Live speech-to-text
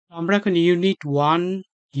আমরা এখন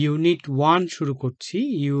unit one শুরু করছি।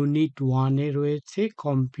 ইউনিট ওয়ানে রয়েছে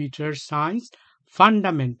কম্পিউটার সায়েন্স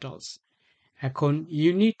ফান্ডামেন্টালস। এখন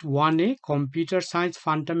ইউনিট ওয়ানে কম্পিউটার সায়েন্স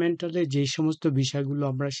ফান্ডামেন্টালে যে সমস্ত বিষয়গুলো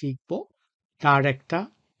আমরা শিখব তার একটা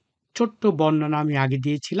ছোট্ট বর্ণনা আমি আগে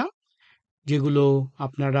দিয়েছিলাম, যেগুলো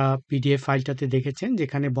আপনারা পিডিএফ ফাইলটাতে দেখেছেন,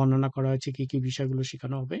 যেখানে বর্ণনা করা হয়েছে কি কি বিষয়গুলো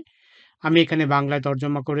শেখানো হবে। আমি এখানে বাংলায়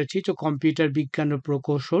তর্জমা করেছি। তো কম্পিউটার বিজ্ঞান ও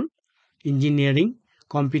প্রকৌশল ইঞ্জিনিয়ারিং,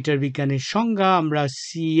 কম্পিউটার বিজ্ঞানের সংজ্ঞা আমরা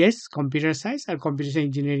সিএস কম্পিউটার সায়েন্স আর কম্পিউটার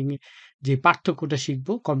ইঞ্জিনিয়ারিং এর যে পার্থক্যটা শিখব,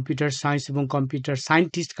 কম্পিউটার সায়েন্স এবং কম্পিউটার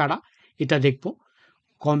সায়েন্টিস্ট কারা এটা দেখব।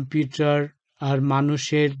 কম্পিউটার আর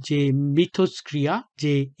মানুষের যে মিথস্ক্রিয়া,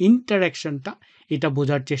 যে ইন্টারাকশনটা, এটা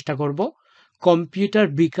বোঝার চেষ্টা করব। কম্পিউটার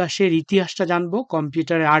বিকাশের ইতিহাসটা জানবো,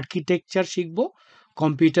 কম্পিউটারের আর্কিটেকচার শিখব,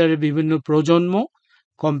 কম্পিউটারের বিভিন্ন প্রজন্ম,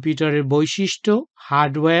 কম্পিউটারের বৈশিষ্ট্য,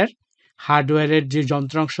 হার্ডওয়্যারের যে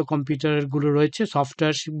যন্ত্রাংশ কম্পিউটারগুলো রয়েছে,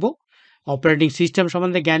 সফটওয়্যার শিখব, অপারেটিং সিস্টেম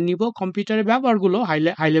সম্বন্ধে জ্ঞান নিব, কম্পিউটারের ব্যবহারগুলো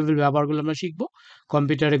হাই লেভেল ব্যবহারগুলো আমরা শিখব,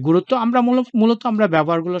 কম্পিউটারের গুরুত্ব। আমরা মূলত আমরা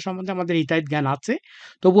ব্যবহারগুলো সম্বন্ধে আমাদের হিতাহিত জ্ঞান আছে,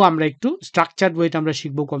 তবু আমরা একটু স্ট্রাকচার্ড ওয়েতে আমরা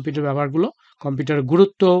শিখব কম্পিউটার ব্যবহারগুলো, কম্পিউটারের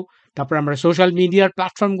গুরুত্ব। তারপর আমরা সোশ্যাল মিডিয়ার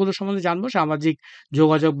প্ল্যাটফর্মগুলো সম্বন্ধে জানবো, সামাজিক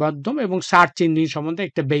যোগাযোগ মাধ্যম এবং সার্চ ইঞ্জিন সম্বন্ধে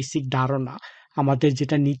একটা বেসিক ধারণা আমাদের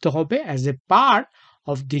যেটা নিতে হবে as a part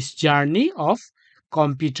of this journey of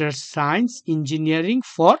computer science engineering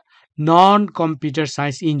for non computer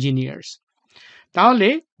science engineers. তাহলে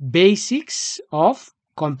বেসিক্স অফ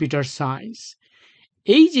কম্পিউটার সায়েন্স,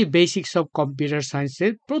 এই যে বেসিক্স অফ কম্পিউটার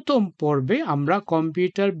সায়েন্সের প্রথম পর্বে আমরা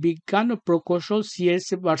কম্পিউটার বিজ্ঞান ও প্রকৌশল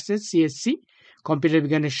সিএসসি ভার্সেস সিএসসি, কম্পিউটার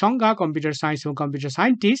বিজ্ঞানের সংজ্ঞা, কম্পিউটার সায়েন্স এবং কম্পিউটার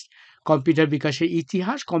সায়েন্টিস্ট, কম্পিউটার বিকাশের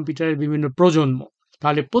ইতিহাস, কম্পিউটারের বিভিন্ন প্রজন্ম।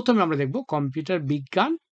 তাহলে প্রথমে আমরা দেখব কম্পিউটার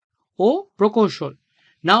বিজ্ঞান ও প্রকৌশল।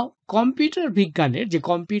 নাও কম্পিউটার বিজ্ঞানের যে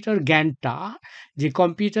কম্পিউটার জ্ঞানটা, যে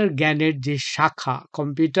কম্পিউটার জ্ঞানের যে শাখা,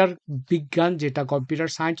 কম্পিউটার বিজ্ঞান যেটা কম্পিউটার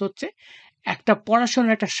সায়েন্স হচ্ছে একটা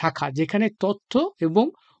পড়াশোনার একটা শাখা, যেখানে তথ্য এবং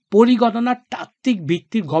পরিগণনার তাত্ত্বিক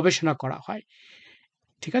ভিত্তির গবেষণা করা হয়।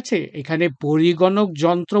 ঠিক আছে, এখানে পরিগণক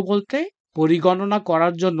যন্ত্র বলতে পরিগণনা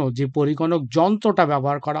করার জন্য যে পরিগণক যন্ত্রটা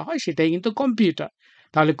ব্যবহার করা হয় সেটাই কিন্তু কম্পিউটার।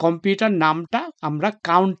 তাহলে কম্পিউটার নামটা আমরা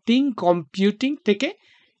কাউন্টিং কম্পিউটিং থেকে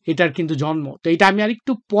এটার কিন্তু জন্ম। তো এটা আমি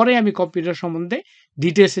আরেকটু পরে আমি কম্পিউটার সম্বন্ধে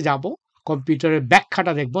ডিটেলসে যাব, কম্পিউটারের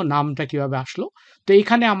ব্যাখ্যাটা দেখব নামটা কিভাবে আসলো। তো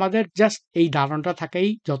এখানে আমাদের জাস্ট এই ধারণাটা থাকাই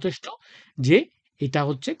যথেষ্ট যে এটা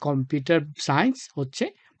হচ্ছে কম্পিউটার সায়েন্স হচ্ছে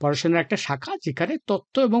পড়াশোনার একটা শাখা, যেখানে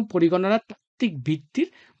তথ্য এবং পরিগণনার তাত্ত্বিক ভিত্তির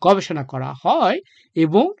গবেষণা করা হয়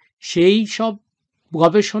এবং সেই সব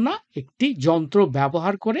গবেষণা একটি যন্ত্র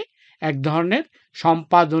ব্যবহার করে এক ধরনের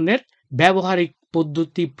সম্পাদনের ব্যবহারিক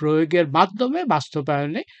পদ্ধতি প্রয়োগের মাধ্যমে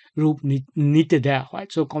বাস্তবায়নে রূপ নিতে দেওয়া হয়।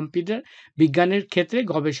 সো কম্পিউটার বিজ্ঞানের ক্ষেত্রে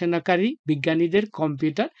গবেষণাকারী বিজ্ঞানীদের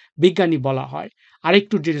কম্পিউটার বিজ্ঞানী বলা হয়।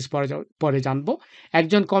 আরেকটু ডিটেলস পরে জানবো।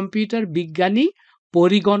 একজন কম্পিউটার বিজ্ঞানী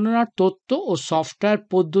পরিগণনার তথ্য ও সফটওয়্যার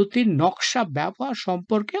পদ্ধতির নকশা ব্যবহার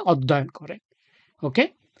সম্পর্কে অধ্যয়ন করে। ওকে,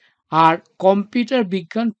 আর কম্পিউটার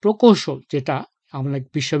বিজ্ঞান প্রকৌশল যেটা আমাদের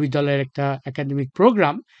বিশ্ববিদ্যালয়ের একটা একাডেমিক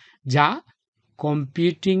প্রোগ্রাম, যা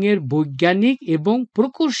কম্পিউটিংয়ের বৈজ্ঞানিক এবং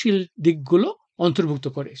প্রকৌশল দিকগুলো অন্তর্ভুক্ত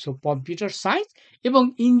করে। সো কম্পিউটার সায়েন্স এবং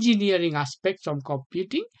ইঞ্জিনিয়ারিং অ্যাসপেক্টস অফ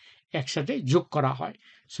কম্পিউটিং একসাথে যোগ করা হয়।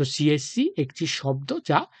 সো সিএসসি একটি শব্দ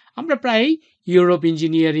যা আমরা প্রায়ই ইউরোপে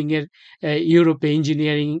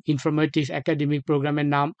ইঞ্জিনিয়ারিং ইনফরমেটিক্স একাডেমিক প্রোগ্রামের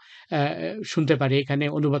নাম শুনতে পারি, এখানে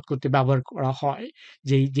অনুবাদ করতে ব্যবহার করা হয়,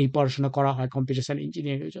 যেই পড়াশোনা করা হয় কম্পিউটার সায়েন্স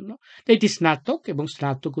ইঞ্জিনিয়ারিংয়ের জন্য। তো এটি স্নাতক এবং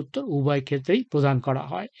স্নাতকোত্তর উভয় ক্ষেত্রেই প্রদান করা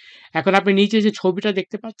হয়। এখন আপনি নিচে যে ছবিটা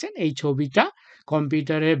দেখতে পাচ্ছেন, এই ছবিটা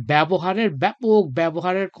কম্পিউটারের ব্যাপক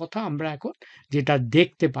ব্যবহারের কথা আমরা এখন যেটা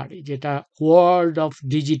দেখতে পারি, যেটা ওয়ার্ল্ড অফ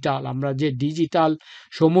ডিজিটাল, আমরা যে ডিজিটাল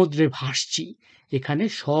সমুদ্রে ভাসছি, এখানে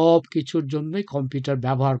সব কিছুর জন্যই কম্পিউটার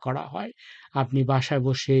ব্যবহার করা হয়। আপনি বাসায়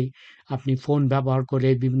বসে আপনি ফোন ব্যবহার করে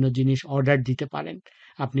বিভিন্ন জিনিস অর্ডার দিতে পারেন,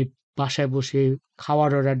 আপনি বাসায় বসে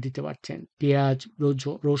খাওয়ার অর্ডার দিতে পারছেন, পেঁয়াজ,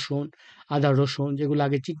 রসুন, আদা রসুন, যেগুলো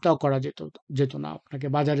আগে চিন্তাও করা যেত না, আপনাকে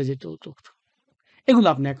বাজারে যেতে হতো, এগুলো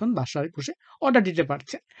আপনি এখন বাসায় বসে অর্ডার দিতে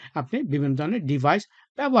পারছেন। আপনি বিভিন্ন ধরনের ডিভাইস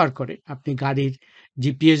ব্যবহার করে, আপনি গাড়ির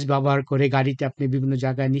জিপিএস ব্যবহার করে গাড়িতে আপনি বিভিন্ন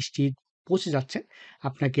জায়গায় নিশ্চিত পৌঁছে যাচ্ছেন।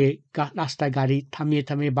 আপনাকে রাস্তায় গাড়ি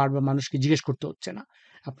থামিয়ে বারবার মানুষকে জিজ্ঞেস করতে হচ্ছে না,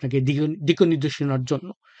 আপনাকে দিক নির্দেশনার জন্য।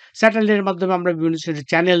 স্যাটেলাইটের মাধ্যমে আমরা বিভিন্ন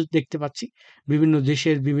চ্যানেল দেখতে পাচ্ছি, বিভিন্ন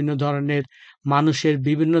দেশের বিভিন্ন ধরনের মানুষের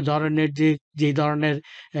বিভিন্ন ধরনের যে ধরনের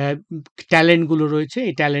ট্যালেন্টগুলো রয়েছে,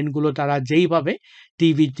 এই ট্যালেন্টগুলো তারা যেইভাবে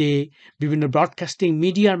টিভিতে বিভিন্ন ব্রডকাস্টিং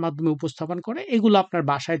মিডিয়ার মাধ্যমে উপস্থাপন করে, এগুলো আপনার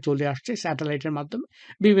বাসায় চলে আসছে স্যাটেলাইটের মাধ্যমে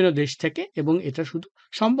বিভিন্ন দেশ থেকে, এবং এটা শুধু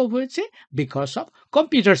সম্ভব হয়েছে because of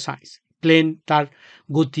computer science. Plane তার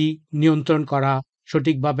গতি নিয়ন্ত্রণ করা,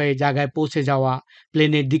 সঠিকভাবে জায়গায় পৌঁছে যাওয়া,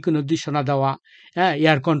 প্লেনের দিক নির্দেশনা দেওয়া, হ্যাঁ?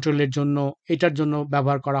 এয়ার কন্ট্রোলের জন্য, এটার জন্য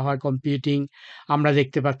ব্যবহার করা হয় কম্পিউটিং। আমরা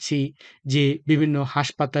দেখতে পাচ্ছি যে বিভিন্ন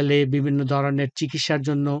হাসপাতালে বিভিন্ন ধরনের চিকিৎসার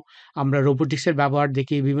জন্য আমরা রোবোটিক্সের ব্যবহার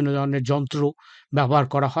দেখি, বিভিন্ন ধরনের যন্ত্র ব্যবহার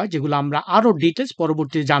করা হয়, যেগুলো আমরা আরও ডিটেইলস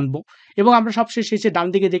পরবর্তীতে জানবো। এবং আমরা সবশেষে এসে ডান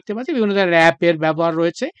দিকে দেখতে পাচ্ছি বিভিন্ন ধরনের অ্যাপের ব্যবহার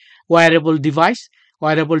রয়েছে, ওয়্যারেবল ডিভাইস।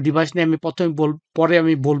 ওয়্যারেবল ডিভাইস নিয়ে আমি পরে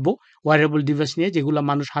আমি বলবো ওয়্যারেবল ডিভাইস নিয়ে, যেগুলো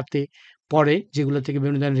মানুষ হাতে পড়ে, যেগুলো থেকে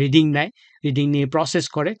বিভিন্ন ধরনের রিডিং নেয়, রিডিং নিয়ে প্রসেস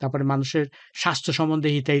করে, তারপরে মানুষের স্বাস্থ্য সম্বন্ধে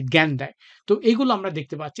হিতাহিত জ্ঞান দেয়। তো এগুলো আমরা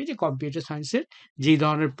দেখতে পাচ্ছি যে কম্পিউটার সায়েন্সের যেই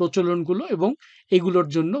ধরনের প্রচলনগুলো এবং এগুলোর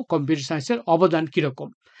জন্য কম্পিউটার সায়েন্সের অবদান কীরকম।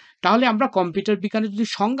 তাহলে আমরা কম্পিউটার বিজ্ঞানের যদি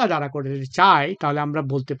সংজ্ঞা দ্বারা করে চাই, তাহলে আমরা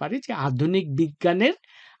বলতে পারি যে আধুনিক বিজ্ঞানের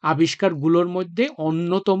আবিষ্কারগুলোর মধ্যে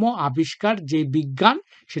অন্যতম আবিষ্কার যে বিজ্ঞান,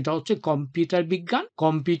 সেটা হচ্ছে কম্পিউটার বিজ্ঞান।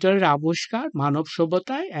 কম্পিউটারের আবিষ্কার মানব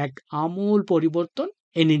সভ্যতায় এক আমূল পরিবর্তন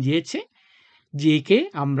এনে দিয়েছে, যেকে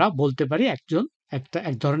আমরা বলতে পারি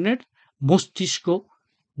এক ধরনের মস্তিষ্ক,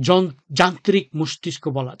 যান্ত্রিক মস্তিষ্ক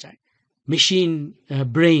বলা যায়, মেশিন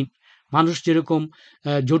ব্রেইন। মানুষ যেরকম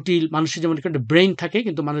মানুষের যেমন একটা ব্রেইন থাকে,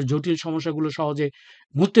 কিন্তু মানুষ জটিল সমস্যাগুলো সহজে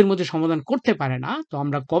মুহূর্তের মধ্যে সমাধান করতে পারে না, তো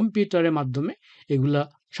আমরা কম্পিউটারের মাধ্যমে এগুলা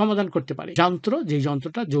সমাধান করতে পারি। যেই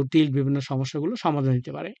যন্ত্রটা জটিল বিভিন্ন সমস্যাগুলো সমাধান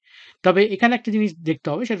দিতে পারে। তবে এখানে একটা জিনিস দেখতে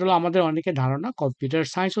হবে, সেটা হলো আমাদের অনেকের ধারণা কম্পিউটার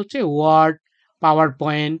সায়েন্স হচ্ছে ওয়ার্ড, পাওয়ার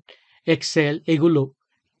পয়েন্ট, এক্সেল এগুলো।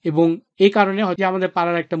 এবং এই কারণে হয়তো আমাদের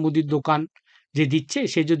পাড়ার একটা মুদির দোকান যে দিচ্ছে,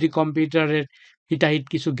 সে যদি কম্পিউটারের হিতাহিত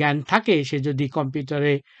কিছু জ্ঞান থাকে, সে যদি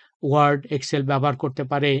কম্পিউটারে ওয়ার্ড, এক্সেল ব্যবহার করতে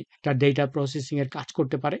পারে, একটা ডেটা প্রসেসিং এর কাজ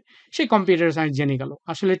করতে পারে, সে কম্পিউটার সায়েন্স জেনে গেল।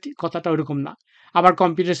 আসলে কথাটা ওরকম না। আবার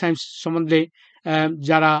কম্পিউটার সায়েন্স সম্বন্ধে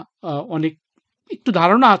যারা অনেক একটু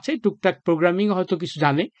ধারণা আছে, টুকটাক প্রোগ্রামিং হয়তো কিছু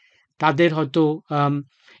জানে, তাদের হয়তো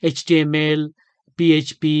HTML,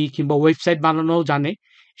 PHP কিংবা ওয়েবসাইট বানানোও জানে,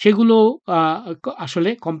 সেগুলো আসলে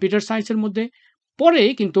কম্পিউটার সায়েন্সের মধ্যে পড়ে,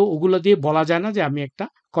 কিন্তু ওগুলো দিয়ে বলা যায় না যে আমি একটা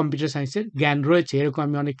কম্পিউটার সায়েন্সের জ্ঞান রয়েছে। এরকম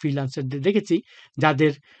আমি অনেক ফ্রিল্যান্সারদের দেখেছি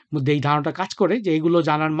যাদের মধ্যে এই ধারণাটা কাজ করে যে এগুলো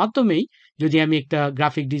জানার মাধ্যমেই যদি আমি একটা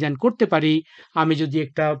গ্রাফিক ডিজাইন করতে পারি, আমি যদি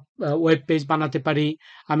একটা ওয়েব পেজ বানাতে পারি,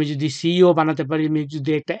 আমি যদি সিইও বানাতে পারি, আমি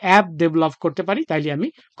যদি একটা অ্যাপ ডেভেলপ করতে পারি, তাইলে আমি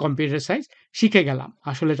কম্পিউটার সায়েন্স শিখে গেলাম।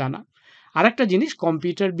 আসলে তা না। আরেকটা জিনিস,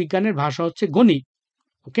 কম্পিউটার বিজ্ঞানের ভাষা হচ্ছে গণিত।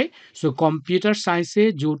 ওকে, সো কম্পিউটার সায়েন্সে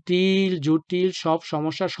জটিল সব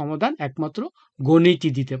সমস্যার সমাধান একমাত্র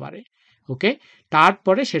গণিতই দিতে পারে। ওকে,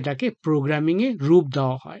 তারপরে সেটাকে প্রোগ্রামিংয়ে রূপ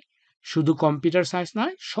দেওয়া হয়। শুধু কম্পিউটার সায়েন্স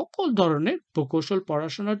নয়, সকল ধরনের প্রকৌশল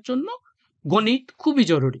পড়াশোনার জন্য গণিত খুবই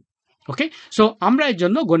জরুরি। ওকে, সো আমরা এর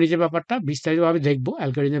জন্য গণিতের ব্যাপারটা বিস্তারিতভাবে দেখব,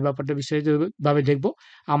 অ্যালগরিদমের ব্যাপারটা বিস্তারিতভাবে দেখব।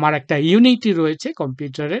 আমার একটা ইউনিটই রয়েছে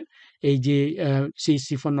কম্পিউটারের, এই যে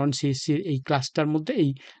CSE ফর নন-CSE এই ক্লাসটার মধ্যে, এই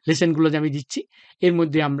লেসনগুলো যে আমি দিচ্ছি, এর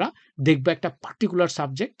মধ্যে আমরা দেখব একটা পার্টিকুলার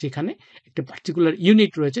সাবজেক্ট, যেখানে একটা পার্টিকুলার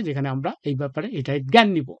ইউনিট রয়েছে, যেখানে আমরা এই ব্যাপারে এটাই জ্ঞান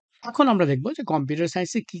নিব। এখন আমরা দেখব যে কম্পিউটার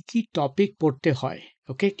সায়েন্সে কি কি টপিক পড়তে হয়।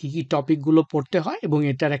 ওকে, কি কি টপিকগুলো পড়তে হয় এবং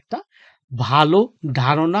এটার একটা ভালো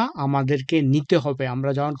ধারণা আমাদেরকে নিতে হবে।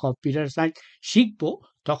 আমরা যখন কম্পিউটার সায়েন্স শিখবো,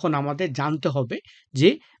 তখন আমাদের জানতে হবে যে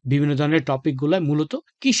বিভিন্ন ধরনের টপিকগুলো মূলত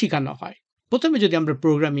কি শেখানো হয়। প্রথমে যদি আমরা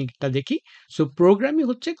প্রোগ্রামিংটা দেখি, সো প্রোগ্রামিং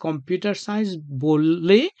হচ্ছে কম্পিউটার সায়েন্স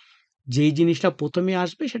বললে যেই জিনিসটা প্রথমে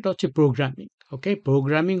আসবে, সেটা হচ্ছে প্রোগ্রামিং। ওকে,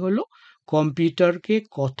 প্রোগ্রামিং হলো কম্পিউটারকে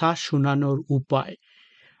কথা শোনানোর উপায়।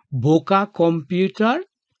 বোকা কম্পিউটার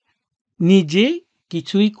নিজে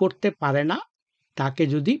কিছুই করতে পারে না, তাকে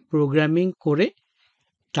যদি প্রোগ্রামিং করে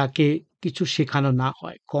তাকে কিছু শেখানো না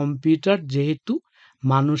হয়। কম্পিউটার যেহেতু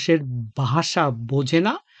মানুষের ভাষা বোঝে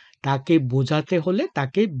না, তাকে বোঝাতে হলে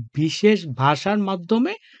তাকে বিশেষ ভাষার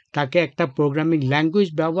মাধ্যমে তাকে একটা প্রোগ্রামিং ল্যাঙ্গুয়েজ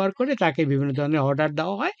ব্যবহার করে তাকে বিভিন্ন ধরনের অর্ডার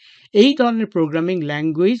দেওয়া হয়। এই ধরনের প্রোগ্রামিং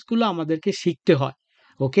ল্যাঙ্গুয়েজগুলো আমাদেরকে শিখতে হয়।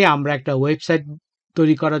 ওকে, আমরা একটা ওয়েবসাইট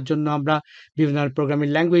তৈরি করার জন্য আমরা বিভিন্ন ধরনের প্রোগ্রামিং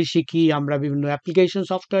ল্যাঙ্গুয়েজ শিখি, আমরা বিভিন্ন অ্যাপ্লিকেশন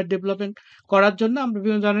সফটওয়্যার ডেভেলপমেন্ট করার জন্য আমরা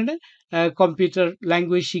বিভিন্ন ধরনের কম্পিউটার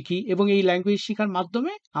ল্যাঙ্গুয়েজ শিখি, এবং এই ল্যাঙ্গুয়েজ শেখার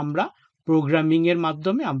মাধ্যমে আমরা প্রোগ্রামিংয়ের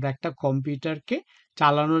মাধ্যমে আমরা একটা কম্পিউটারকে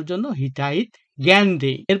চালানোর জন্য হিতাহিত জ্ঞান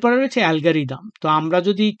দেই। এরপরে রয়েছে অ্যালগরিদম। তো আমরা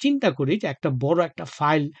যদি চিন্তা করি যে একটা বড় একটা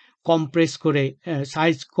ফাইল কম্প্রেস করে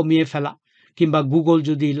সাইজ কমিয়ে ফেলা, কিংবা গুগল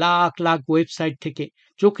যদি লাখ লাখ ওয়েবসাইট থেকে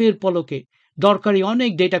চোখের পলকে দরকারি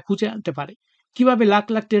অনেক ডেটা খুঁজে আনতে পারে, কিভাবে লাখ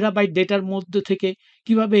লাখ টেরাবাইট ডেটার মধ্যে থেকে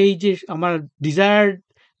কিভাবে এই যে আমার ডিজায়ার্ড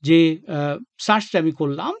যে সার্চটা আমি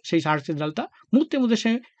করলাম, সেই সার্চ রেজাল্টটা মুহূর্তের মধ্যে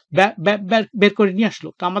সে বের করে নিয়ে আসলো।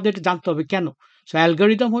 তো আমাদের এটা জানতে হবে কেন। সো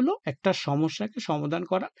অ্যালগরিদম হলো একটা সমস্যাকে সমাধান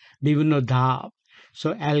করার বিভিন্ন ধাপ। সো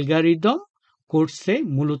অ্যালগরিদম কোর্সে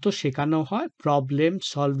মূলত শেখানো হয় প্রবলেম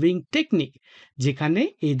সলভিং টেকনিক, যেখানে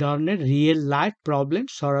এই ধরনের রিয়েল লাইফ প্রবলেম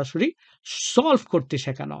সরাসরি সলভ করতে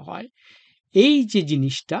শেখানো হয়। এই যে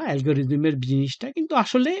জিনিসটা অ্যালগরিদমের জিনিসটা কিন্তু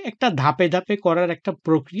আসলে একটা ধাপে ধাপে করার একটা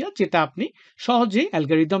প্রক্রিয়া, যেটা আপনি সহজে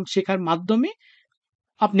অ্যালগরিদম শেখার মাধ্যমে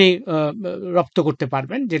আপনি রপ্ত করতে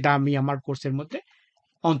পারবেন, যেটা আমি আমার কোর্সের মধ্যে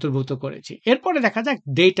অন্তর্ভুক্ত করেছি। এরপরে দেখা যাক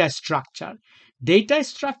ডেটা স্ট্রাকচার। ডেটা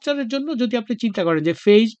স্ট্রাকচারের জন্য যদি আপনি চিন্তা করেন যে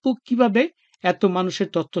Facebook কিভাবে এত মানুষের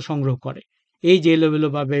তথ্য সংগ্রহ করে। এই যে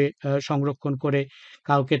এলোমেলোভাবে সংরক্ষণ করে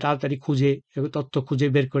কাউকে তাড়াতাড়ি খুঁজে তথ্য খুঁজে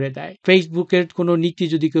বের করে দেয়। Facebook এর কোনো নীতি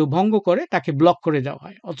যদি কেউ ভঙ্গ করে তাকে ব্লক করে দেওয়া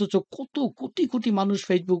হয়। অথচ কত কোটি, কোটি মানুষ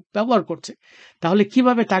Facebook ব্যবহার করছে। তাহলে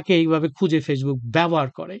কিভাবে তাকে এইভাবে খুঁজে Facebook ব্যবহার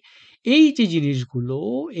করে? এই যে জিনিসগুলো,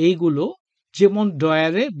 এইগুলো যেমন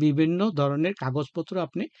ড্রয়ারে বিভিন্ন ধরনের কাগজপত্র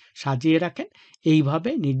আপনি সাজিয়ে রাখেন, এইভাবে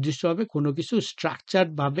নির্দিষ্টভাবে কোনো কিছু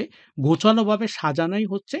স্ট্রাকচারড ভাবে গোছানোভাবে সাজানোই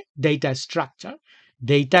হচ্ছে ডেটা স্ট্রাকচার।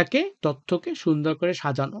 ডেটাকে, তথ্যকে সুন্দর করে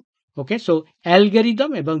সাজানো। ওকে? সো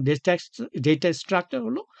অ্যালগরিদম এবং ডেটা স্ট্রাকচার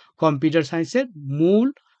হলো কম্পিউটার সায়েন্সের মূল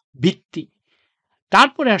ভিত্তি।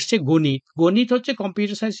 তারপরে আসছে গণিত। গণিত হচ্ছে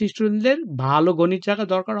কম্পিউটার সায়েন্স স্টুডেন্টদের ভালো গণিত জানা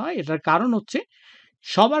দরকার হয়। এটার কারণ হচ্ছে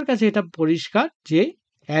সবার কাছে এটা পরিষ্কার যে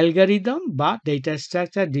অ্যালগরিদম বা ডেটা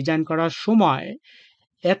স্ট্রাকচার ডিজাইন করার সময়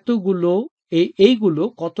এতগুলো এইগুলো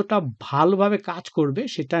কতটা ভালোভাবে কাজ করবে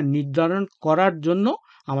সেটা নির্ধারণ করার জন্য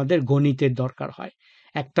আমাদের গণিতের দরকার হয়।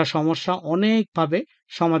 একটা সমস্যা অনেকভাবে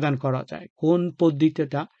সমাধান করা যায়। কোন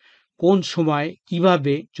পদ্ধতিটা কোন সময়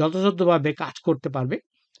কিভাবে যথাযথভাবে কাজ করতে পারবে,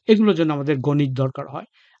 এগুলোর জন্য আমাদের গণিত দরকার হয়।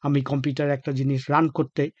 আমি কম্পিউটারে একটা জিনিস রান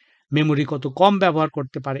করতে মেমোরি কত কম ব্যবহার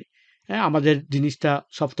করতে পারে, হ্যাঁ? আমাদের জিনিসটা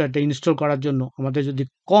সফটওয়্যারটা ইনস্টল করার জন্য আমাদের যদি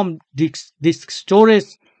কম ডিস্ক স্টোরেজ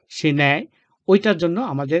সে নেয়, ওইটার জন্য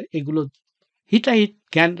আমাদের এগুলো হিতাহিত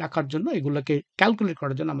জ্ঞান রাখার জন্য, এগুলোকে ক্যালকুলেট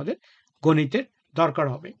করার জন্য আমাদের গণিতের দরকার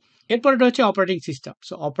হবে। এরপরে রয়েছে operating system.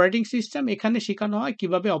 So operating system এখানে শেখানো হয়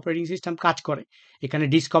কিভাবে অপারেটিং সিস্টেম কাজ করে। এখানে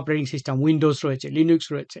ডিস্ক অপারেটিং সিস্টেম, উইন্ডোজ রয়েছে, লিনাক্স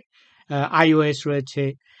রয়েছে, iOS রয়েছে।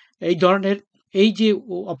 এই ধরনের এই যে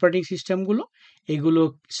অপারেটিং সিস্টেমগুলো, এগুলো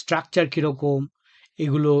স্ট্রাকচার কিরকম,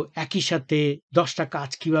 এগুলো একই সাথে ১০টা কাজ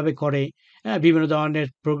কিভাবে করে, হ্যাঁ? বিভিন্ন ধরনের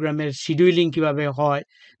প্রোগ্রামের শিডিউলিং কিভাবে হয়,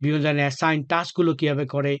 বিভিন্ন ধরনের অ্যাসাইন টাস্কগুলো কিভাবে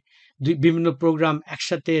করে, বিভিন্ন প্রোগ্রাম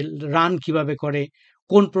একসাথে রান কিভাবে করে,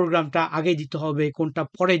 কোন প্রোগ্রামটা আগে দিতে হবে, কোনটা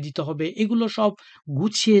পরে দিতে হবে, এগুলো সব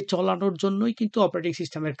গুছিয়ে চলানোর জন্যই কিন্তু অপারেটিং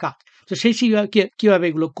সিস্টেমের কাজ। তো সেই কিভাবে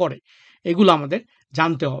এগুলো করে, এগুলো আমাদের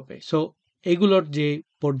জানতে হবে। সো এগুলোর যে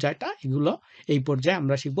পর্যায়টা, এই পর্যায়ে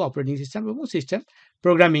আমরা শিখব অপারেটিং সিস্টেম এবং সিস্টেম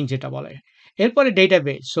প্রোগ্রামিং যেটা বলে। এরপরে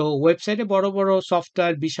ডেটাবেস। সো ওয়েবসাইটে বড়, বড়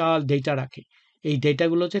সফটওয়্যার বিশাল ডেটা রাখে। এই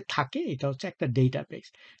ডেটাগুলো যে থাকে এটা হচ্ছে একটা ডেটাবেস।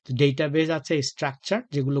 তো ডেটাবেস আছে স্ট্রাকচার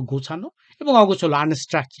যেগুলো গোছানো, এবং অগোছালো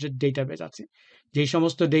আনস্ট্রাকচার্ড ডেটাবেস আছে। যেই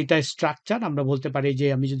সমস্ত ডেটা স্ট্রাকচার আমরা বলতে পারি যে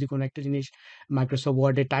আমি যদি কোনো একটা জিনিস মাইক্রোসফট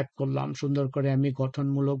ওয়ার্ডে টাইপ করলাম, সুন্দর করে আমি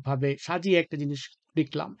গঠনমূলকভাবে সাজিয়ে একটা জিনিস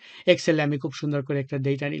লিখলাম। এক্সেলে আমি খুব সুন্দর করে একটা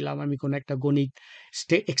ডেটা নিলাম। আমি কোনো একটা গণিত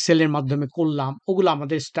এক্সেলের মাধ্যমে করলাম। ওগুলো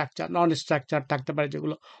আমাদের স্ট্রাকচার। নন স্ট্রাকচার থাকতে পারে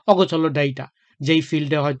যেগুলো অগোছালো ডেটা। যেই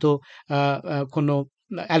ফিল্ডে হয়তো আ আ কোনো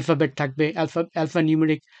অ্যালফাবেট থাকবে,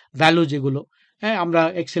 অ্যালফানিউমেরিক ভ্যালু যেগুলো, হ্যাঁ? আমরা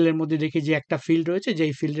এক্সেলের মধ্যে দেখি যে একটা ফিল্ড রয়েছে,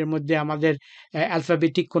 যেই ফিল্ডের মধ্যে আমাদের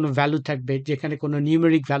অ্যালফাবেটিক কোনো ভ্যালু থাকবে, যেখানে কোনো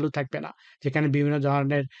নিউমেরিক ভ্যালু থাকবে না। যেখানে বিভিন্ন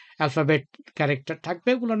ধরনের অ্যালফাবেট ক্যারেক্টার থাকবে,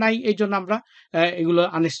 ওগুলো নাই। এইজন্য আমরা এগুলো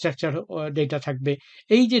আনস্ট্রাকচার ডেটা থাকবে।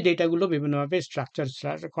 এই যে ডেটাগুলো বিভিন্নভাবে স্ট্রাকচার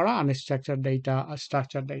করা, আনস্ট্রাকচার ডেটা,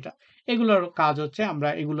 স্ট্রাকচার ডেটা, এগুলোর কাজ হচ্ছে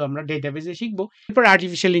এগুলো আমরা ডেটাবেসে শিখবো। এরপর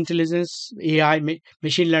artificial intelligence, AI,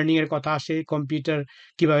 machine learning এর কথা আসে। কম্পিউটার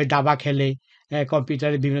কিভাবে দাবা খেলে,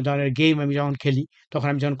 কম্পিউটারে বিভিন্ন ধরনের গেম আমি যখন খেলি, তখন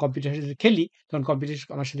আমি যখন কম্পিউটারের সাথে খেলি, তখন কম্পিউটার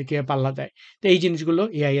আমার সাথে কিভাবে পাল্লা দেয়। তো এই জিনিসগুলো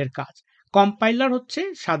এআই এর কাজ। কম্পাইলার হচ্ছে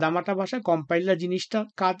সাদামাটা ভাষায়, কম্পাইলার জিনিসটার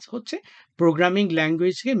কাজ হচ্ছে প্রোগ্রামিং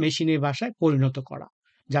ল্যাঙ্গুয়েজকে মেশিনের ভাষায় পরিণত করা,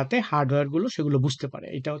 যাতে হার্ডওয়্যারগুলো সেগুলো বুঝতে পারে।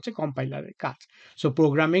 এটা হচ্ছে কম্পাইলারের কাজ। সো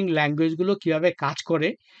প্রোগ্রামিং ল্যাঙ্গুয়েজগুলো কিভাবে কাজ করে,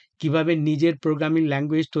 কিভাবে নিজের প্রোগ্রামিং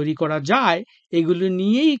ল্যাঙ্গুয়েজ তৈরি করা যায়, এগুলো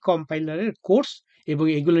নিয়েই কম্পাইলারের কোর্স, এবং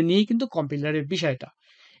এগুলো নিয়েই কিন্তু কম্পাইলারের বিষয়টা।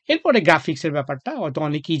 এরপরে গ্রাফিক্সের ব্যাপারটা হয়তো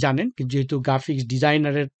অনেকেই জানেন, যেহেতু গ্রাফিক্স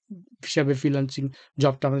ডিজাইনারের হিসাবে ফ্রিল্যান্সিং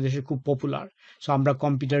জবটা আমাদের দেশে খুব পপুলার। সো আমরা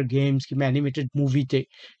কম্পিউটার গেমস কিংবা অ্যানিমেটেড মুভিতে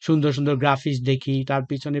সুন্দর, সুন্দর গ্রাফিক্স দেখি। তার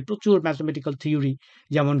পিছনে প্রচুর ম্যাথমেটিক্যাল থিওরি,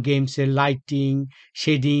 যেমন গেমসের লাইটিং,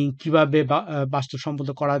 শেডিং কিভাবে বাস্তবসম্মত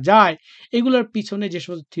করা যায়, এগুলোর পিছনে যে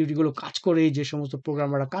সমস্ত থিওরিগুলো কাজ করে, যে সমস্ত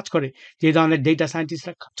প্রোগ্রামাররা কাজ করে, যে ধরনের ডেটা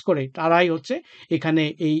সায়েন্টিস্টরা কাজ করে, তারাই হচ্ছে এখানে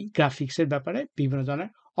এই গ্রাফিক্সের ব্যাপারে বিভিন্ন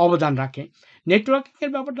ধরনের অবদান রাখে। নেটওয়ার্কিং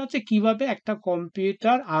এর ব্যাপারটা হচ্ছে কিভাবে একটা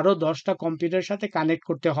কম্পিউটার আরো ১০টা কম্পিউটারের সাথে কানেক্ট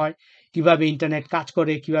করতে হয়, কিভাবে ইন্টারনেট কাজ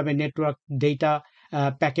করে, কিভাবে নেটওয়ার্ক ডেটা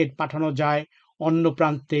প্যাকেট পাঠানো যায়, অন্য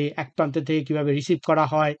প্রান্তে এক প্রান্ত থেকে কিভাবে রিসিভ করা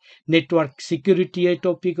হয়, নেটওয়ার্ক সিকিউরিটি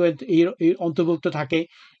টপিক এর অন্তর্ভুক্ত থাকে,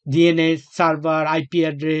 ডিএনএস সার্ভার, আইপি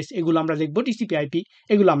অ্যাড্রেস, এগুলো আমরা দেখব। টিসিপি আইপি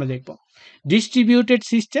এগুলো আমরা দেখব। ডিস্ট্রিবিউটেড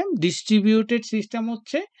সিস্টেম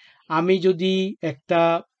হচ্ছে আমি যদি একটা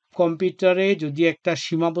কম্পিউটারে যদি একটা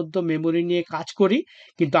সীমাবদ্ধ মেমোরি নিয়ে কাজ করি,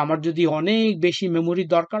 কিন্তু আমার যদি অনেক বেশি মেমোরি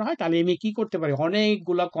দরকার হয়, তাহলে আমি কি করতে পারি,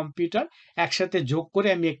 অনেকগুলা কম্পিউটার একসাথে যোগ করে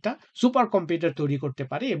আমি একটা সুপার কম্পিউটার তৈরি করতে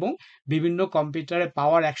পারি এবং বিভিন্ন কম্পিউটারের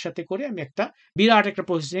পাওয়ার একসাথে করে আমি একটা বিরাট একটা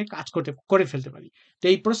প্রসেসিং কাজ করে ফেলতে পারি। তো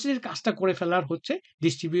এই প্রসেসের কাজটা করে ফেলার হচ্ছে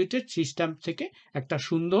ডিস্ট্রিবিউটেড সিস্টেম থেকে একটা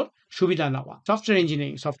সুন্দর সুবিধা নেওয়া।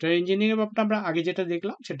 সফটওয়্যার ইঞ্জিনিয়ারিং ব্যাপারটা আমরা আগে যেটা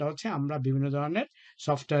দেখলাম সেটা হচ্ছে আমরা বিভিন্ন ধরনের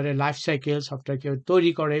সফটওয়্যারের লাইফ সাইকেল, সফটওয়্যার কেউ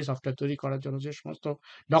তৈরি করে, সফটওয়্যার তৈরি করার জন্য যে সমস্ত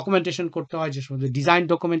ডকুমেন্টেশন করতে হয়, যে সমস্ত ডিজাইন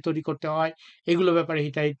ডকুমেন্ট তৈরি করতে হয়, এগুলো ব্যাপারে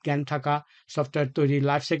হিতাহিত জ্ঞান থাকা, সফটওয়্যার তৈরির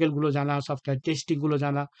লাইফ সাইকেলগুলো জানা, সফটওয়্যার টেস্টিংগুলো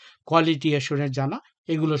জানা, কোয়ালিটি অ্যাসুরেন্স জানা,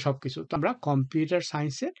 এগুলো সব কিছু। তো আমরা কম্পিউটার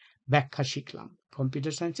সায়েন্সের ব্যাখ্যা শিখলাম,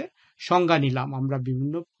 কম্পিউটার সায়েন্সের সংজ্ঞা নিলাম, আমরা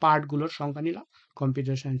বিভিন্ন পার্টগুলোর সংজ্ঞা নিলাম,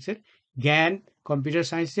 কম্পিউটার সায়েন্সের জ্ঞান, কম্পিউটার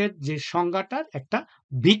সায়েন্সের যে সংজ্ঞাটার একটা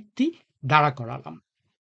ভিত্তি দাঁড়া করালাম।